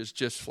 which is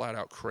just flat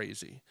out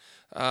crazy.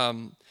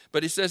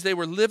 But he says they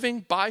were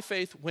living by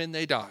faith when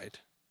they died.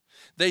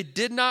 They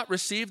did not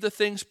receive the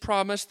things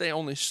promised. They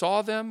only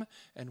saw them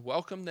and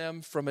welcomed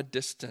them from a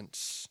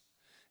distance.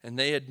 And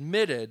they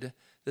admitted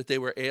that they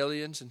were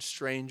aliens and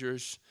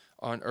strangers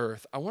on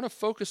earth. I want to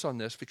focus on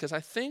this because I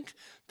think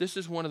this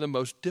is one of the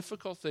most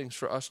difficult things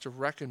for us to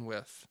reckon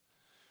with.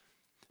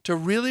 To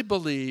really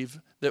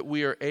believe that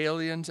we are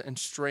aliens and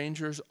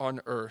strangers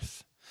on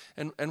earth.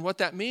 And what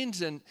that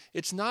means, and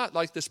it's not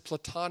like this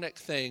platonic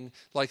thing,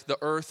 like the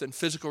earth and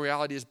physical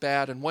reality is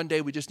bad, and one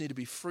day we just need to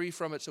be free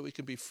from it so we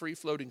can be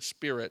free-floating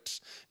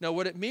spirits. No,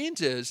 what it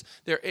means is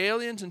they're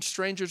aliens and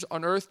strangers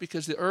on earth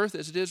because the earth,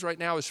 as it is right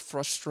now, is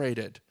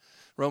frustrated.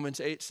 Romans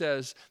 8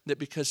 says that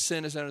because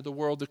sin has entered the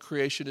world, the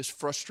creation is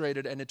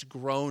frustrated and it's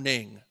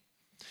groaning.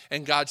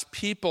 And God's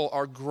people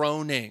are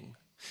groaning.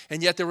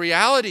 And yet the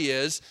reality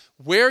is,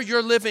 where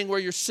you're living, where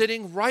you're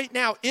sitting right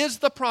now is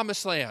the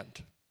promised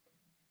land.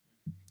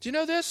 Do you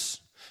know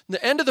this? In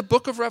the end of the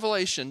book of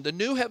Revelation, the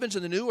new heavens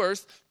and the new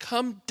earth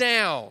come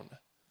down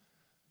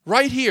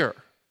right here.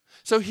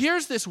 So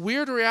here's this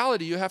weird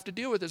reality you have to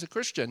deal with as a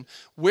Christian.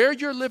 Where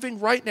you're living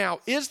right now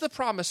is the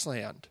promised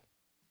land.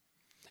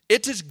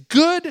 It's as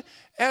good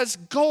as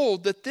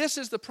gold that this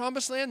is the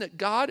promised land, that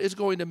God is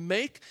going to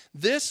make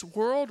this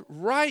world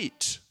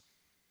right.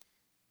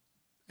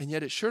 And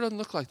yet it sure doesn't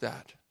look like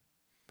that.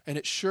 And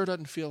it sure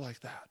doesn't feel like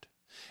that.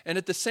 And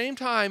at the same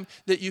time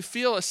that you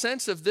feel a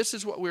sense of this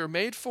is what we were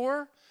made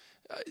for,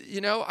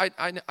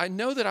 I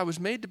know that I was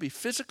made to be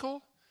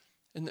physical,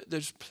 and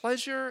there's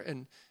pleasure,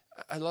 and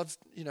I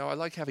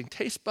like having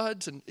taste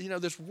buds, and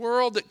this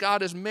world that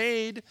God has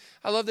made.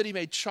 I love that he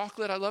made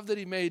chocolate. I love that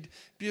he made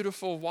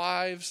beautiful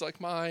wives like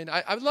mine.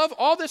 I love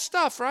all this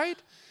stuff,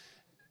 right?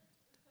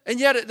 And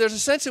yet there's a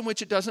sense in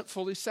which it doesn't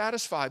fully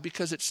satisfy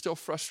because it's still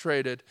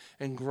frustrated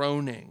and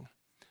groaning.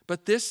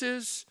 But this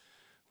is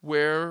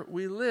where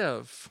we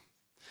live.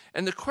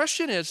 And the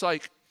question is,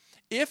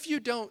 if you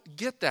don't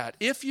get that,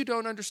 if you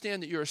don't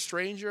understand that you're a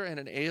stranger and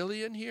an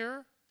alien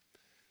here,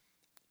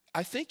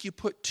 I think you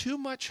put too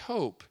much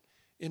hope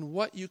in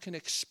what you can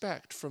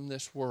expect from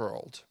this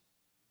world.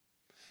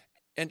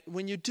 And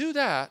when you do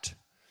that,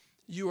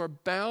 you are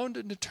bound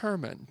and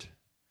determined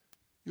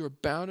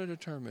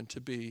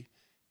to be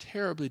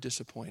terribly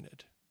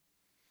disappointed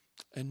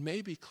and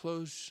maybe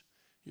close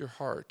your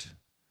heart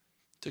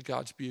to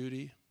God's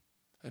beauty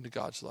and to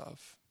God's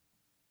love.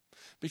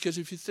 Because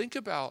if you think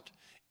about,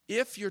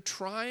 if you're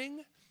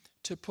trying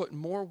to put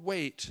more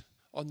weight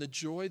on the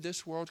joy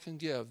this world can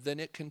give than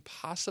it can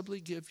possibly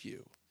give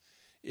you,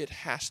 it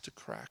has to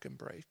crack and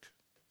break,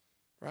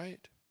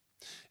 right?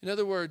 In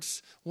other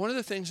words, one of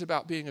the things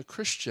about being a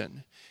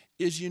Christian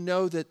is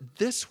that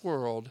this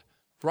world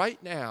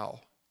right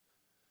now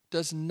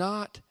does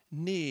not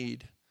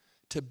need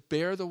to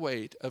bear the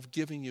weight of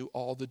giving you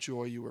all the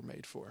joy you were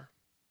made for.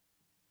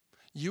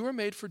 You are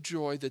made for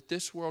joy that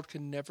this world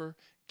can never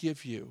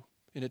give you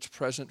in its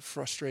present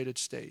frustrated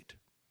state.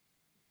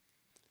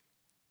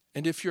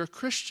 And if you're a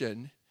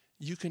Christian,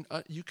 you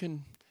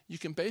can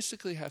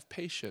basically have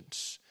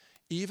patience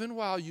even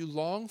while you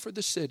long for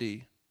the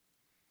city.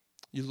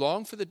 You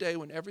long for the day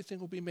when everything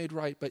will be made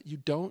right, but you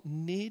don't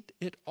need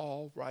it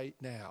all right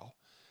now.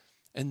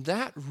 And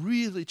that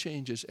really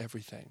changes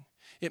everything.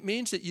 It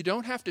means that you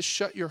don't have to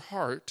shut your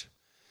heart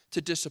to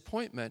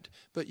disappointment,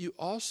 but you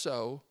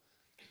also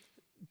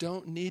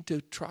don't need to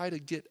try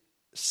to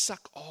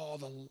suck all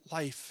the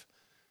life,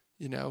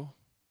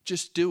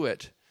 just do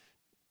it.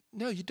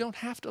 No, you don't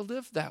have to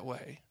live that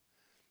way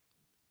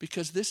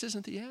because this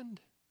isn't the end.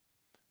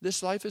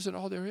 This life isn't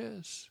all there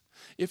is.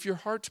 If your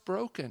heart's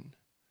broken,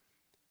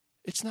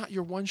 it's not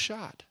your one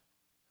shot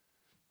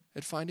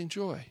at finding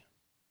joy.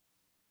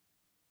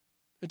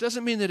 It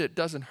doesn't mean that it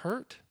doesn't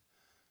hurt,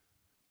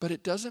 but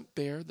it doesn't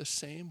bear the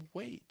same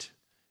weight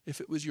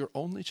if it was your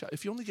only chance.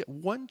 If you only get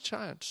one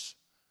chance,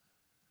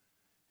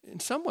 in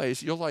some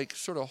ways you'll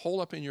sort of hole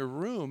up in your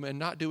room and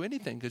not do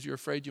anything because you're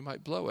afraid you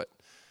might blow it.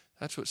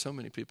 That's what so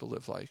many people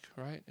live like,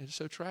 right? It's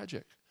so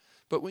tragic.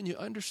 But when you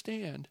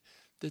understand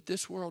that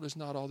this world is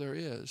not all there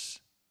is,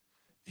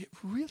 it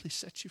really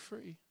sets you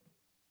free.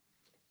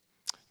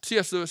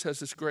 C.S. Lewis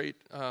has this great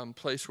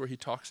place where he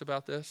talks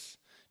about this.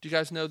 Do you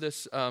guys know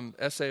this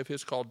essay of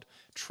his called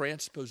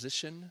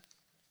Transposition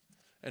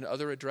and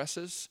Other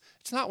Addresses?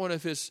 It's not one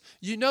of his,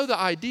 you know the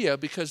idea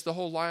because the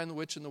whole Lion, the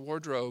Witch, and the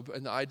Wardrobe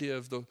and the idea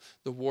of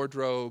the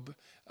wardrobe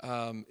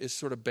is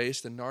sort of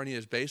based, and Narnia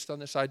is based on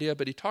this idea,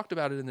 but he talked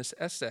about it in this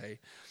essay.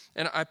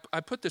 And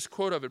I put this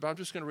quote of it, but I'm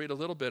just going to read a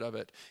little bit of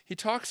it. He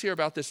talks here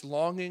about this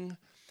longing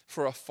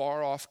for a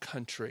far-off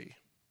country.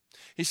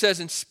 He says,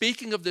 in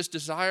speaking of this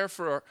desire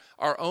for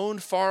our own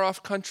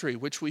far-off country,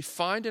 which we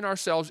find in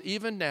ourselves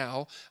even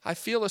now, I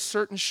feel a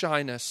certain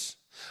shyness.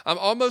 I'm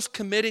almost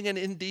committing an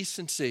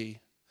indecency.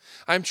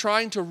 I'm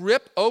trying to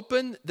rip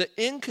open the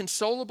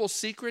inconsolable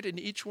secret in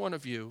each one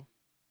of you,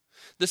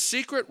 the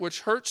secret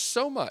which hurts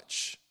so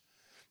much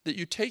that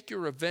you take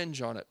your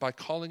revenge on it by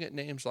calling it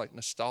names like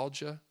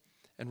nostalgia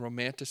and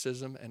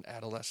romanticism and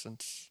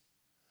adolescence.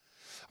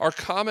 Our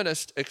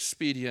commonest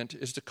expedient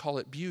is to call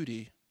it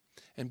beauty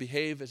and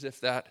behave as if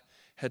that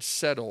had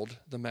settled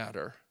the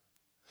matter.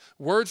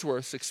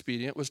 Wordsworth's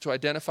expedient was to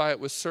identify it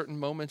with certain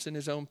moments in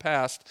his own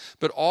past,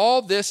 but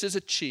all this is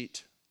a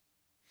cheat.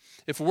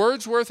 If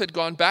Wordsworth had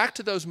gone back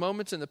to those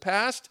moments in the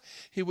past,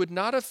 he would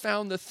not have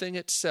found the thing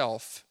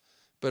itself,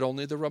 but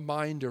only the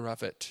reminder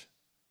of it.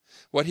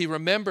 What he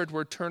remembered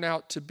would turn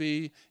out to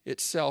be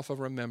itself a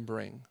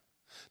remembering.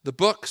 The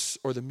books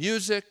or the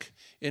music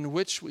in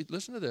which we,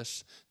 listen to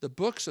this, the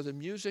books or the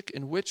music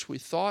in which we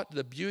thought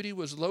the beauty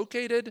was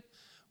located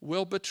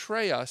will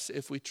betray us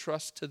if we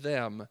trust to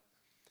them.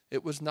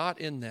 It was not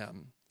in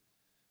them.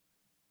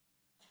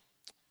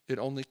 It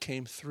only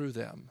came through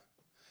them.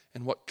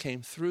 And what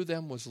came through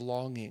them was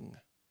longing.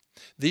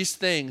 These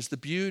things, the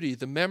beauty,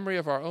 the memory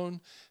of our own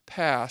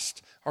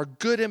past, are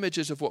good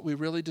images of what we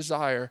really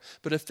desire.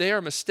 But if they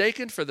are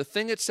mistaken for the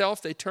thing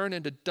itself, they turn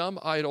into dumb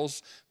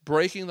idols,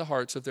 breaking the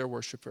hearts of their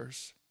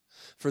worshipers.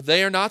 For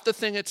they are not the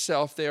thing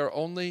itself, they are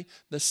only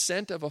the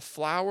scent of a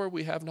flower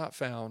we have not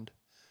found,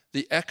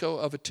 the echo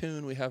of a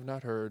tune we have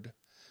not heard,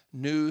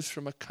 news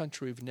from a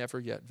country we've never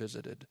yet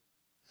visited.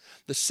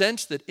 The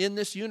sense that in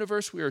this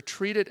universe we are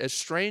treated as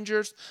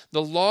strangers,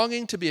 the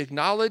longing to be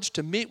acknowledged,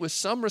 to meet with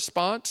some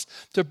response,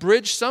 to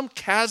bridge some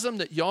chasm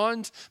that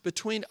yawns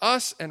between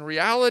us and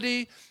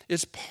reality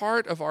is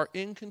part of our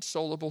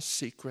inconsolable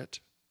secret.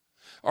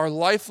 Our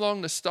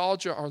lifelong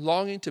nostalgia, our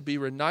longing to be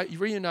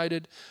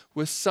reunited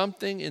with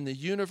something in the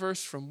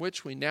universe from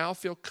which we now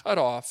feel cut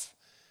off,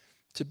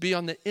 to be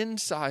on the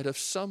inside of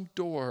some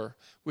door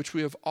which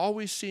we have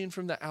always seen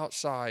from the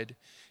outside,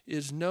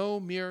 is no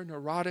mere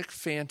neurotic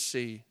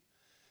fancy,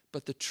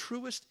 but the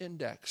truest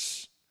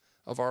index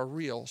of our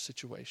real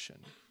situation.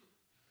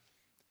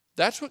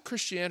 That's what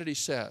Christianity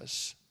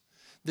says,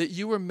 that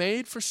you were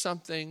made for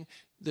something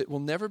that will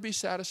never be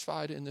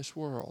satisfied in this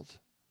world,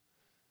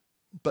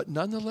 but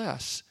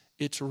nonetheless,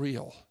 it's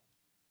real.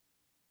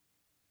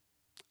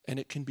 And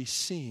it can be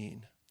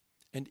seen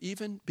and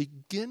even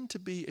begin to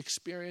be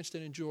experienced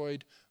and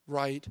enjoyed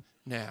right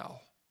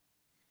now.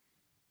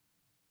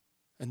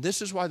 And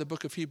this is why the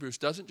book of Hebrews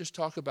doesn't just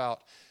talk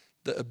about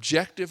the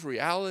objective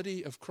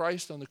reality of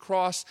Christ on the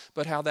cross,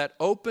 but how that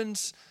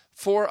opens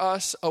for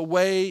us a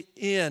way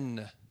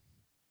in.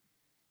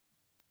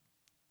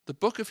 The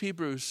book of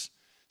Hebrews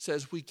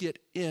says we get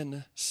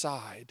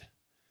inside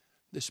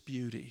this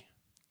beauty.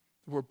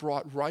 We're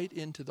brought right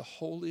into the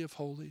Holy of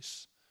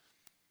Holies,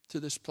 to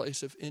this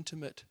place of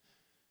intimate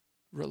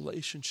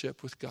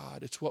relationship with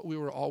God. It's what we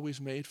were always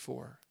made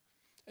for.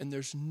 And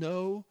there's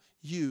no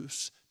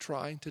use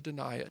trying to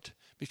deny it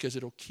because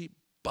it'll keep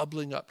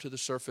bubbling up to the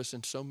surface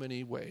in so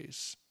many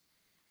ways.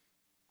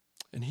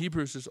 And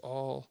Hebrews is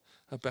all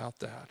about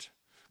that.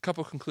 A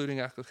couple concluding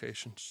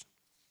applications.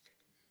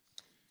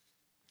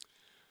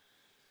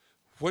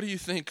 What do you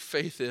think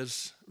faith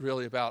is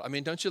really about? I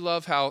mean, don't you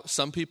love how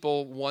some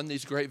people won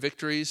these great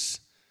victories,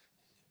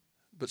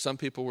 but some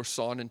people were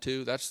sawn in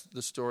two? That's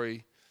the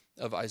story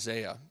of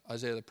Isaiah.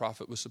 Isaiah the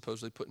prophet was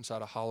supposedly put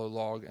inside a hollow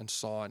log and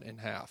sawn in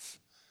half.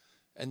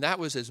 And that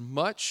was as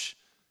much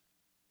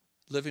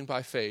living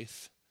by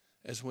faith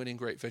as winning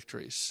great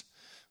victories,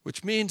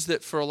 which means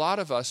that for a lot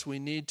of us, we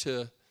need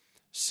to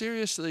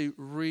seriously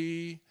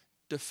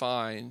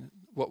redefine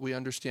what we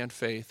understand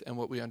faith and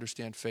what we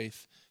understand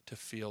faith to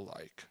feel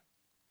like.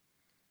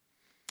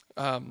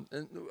 And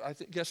I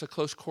guess a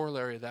close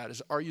corollary of that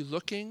is, are you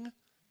looking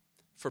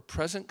for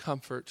present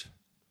comfort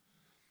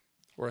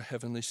or a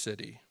heavenly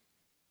city?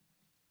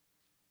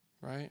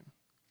 Right?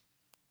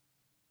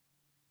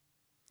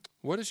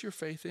 What is your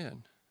faith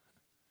in?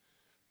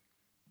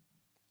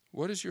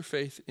 What is your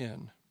faith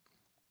in?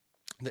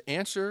 The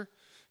answer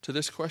to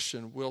this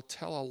question will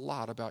tell a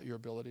lot about your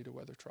ability to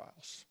weather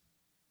trials.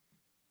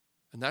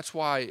 And that's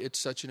why it's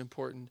such an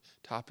important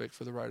topic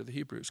for the writer of the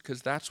Hebrews,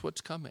 because that's what's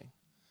coming.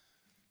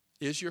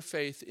 Is your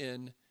faith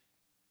in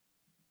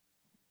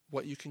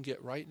what you can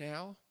get right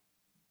now,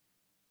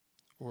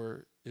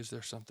 or is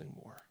there something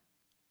more?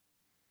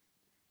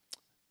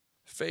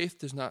 Faith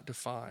does not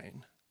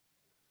define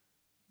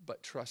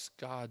but trust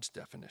God's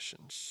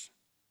definitions.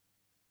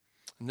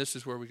 And this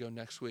is where we go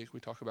next week. We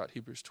talk about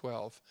Hebrews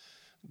 12.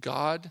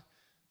 God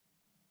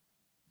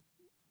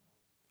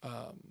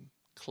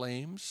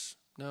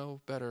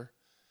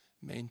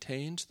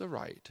maintains the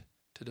right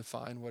to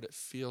define what it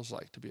feels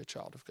like to be a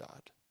child of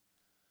God.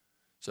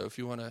 So if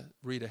you want to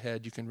read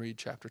ahead, you can read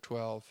chapter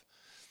 12.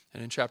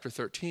 And in chapter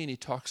 13, he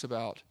talks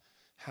about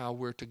how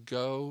we're to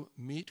go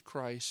meet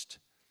Christ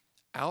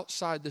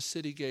outside the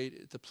city gate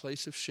at the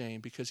place of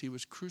shame because he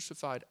was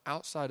crucified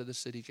outside of the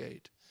city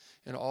gate.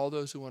 And all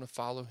those who want to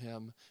follow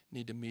him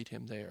need to meet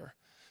him there.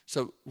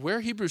 So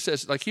where Hebrews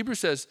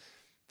says,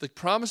 the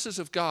promises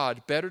of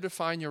God better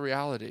define your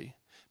reality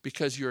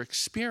because your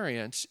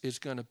experience is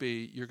going to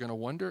be, you're going to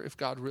wonder if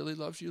God really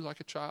loves you like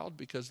a child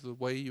because of the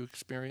way you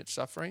experience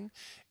suffering.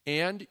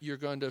 And you're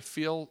going to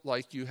feel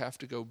like you have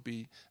to go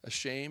be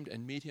ashamed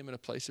and meet him in a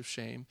place of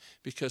shame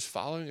because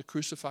following a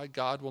crucified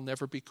God will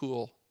never be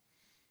cool.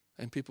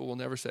 And people will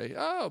never say,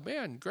 oh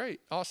man, great,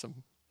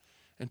 awesome.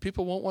 And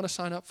people won't want to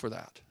sign up for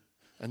that.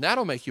 And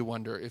that'll make you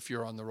wonder if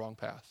you're on the wrong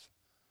path.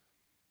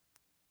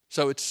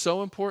 So it's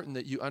so important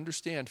that you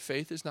understand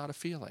faith is not a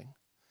feeling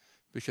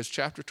because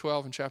chapter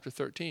 12 and chapter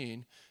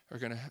 13 are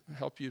going to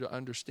help you to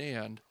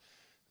understand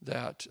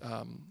that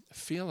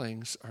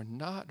feelings are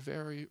not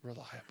very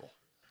reliable.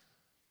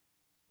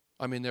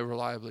 I mean, they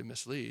reliably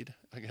mislead,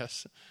 I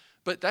guess.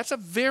 But that's a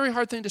very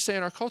hard thing to say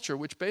in our culture,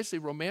 which basically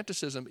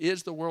romanticism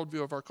is the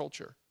worldview of our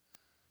culture.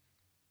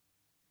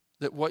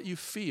 That what you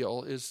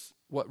feel is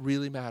what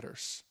really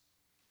matters.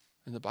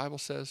 And the Bible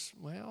says,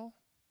 well,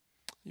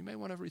 you may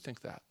want to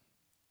rethink that.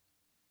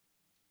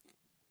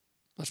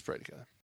 Let's pray together.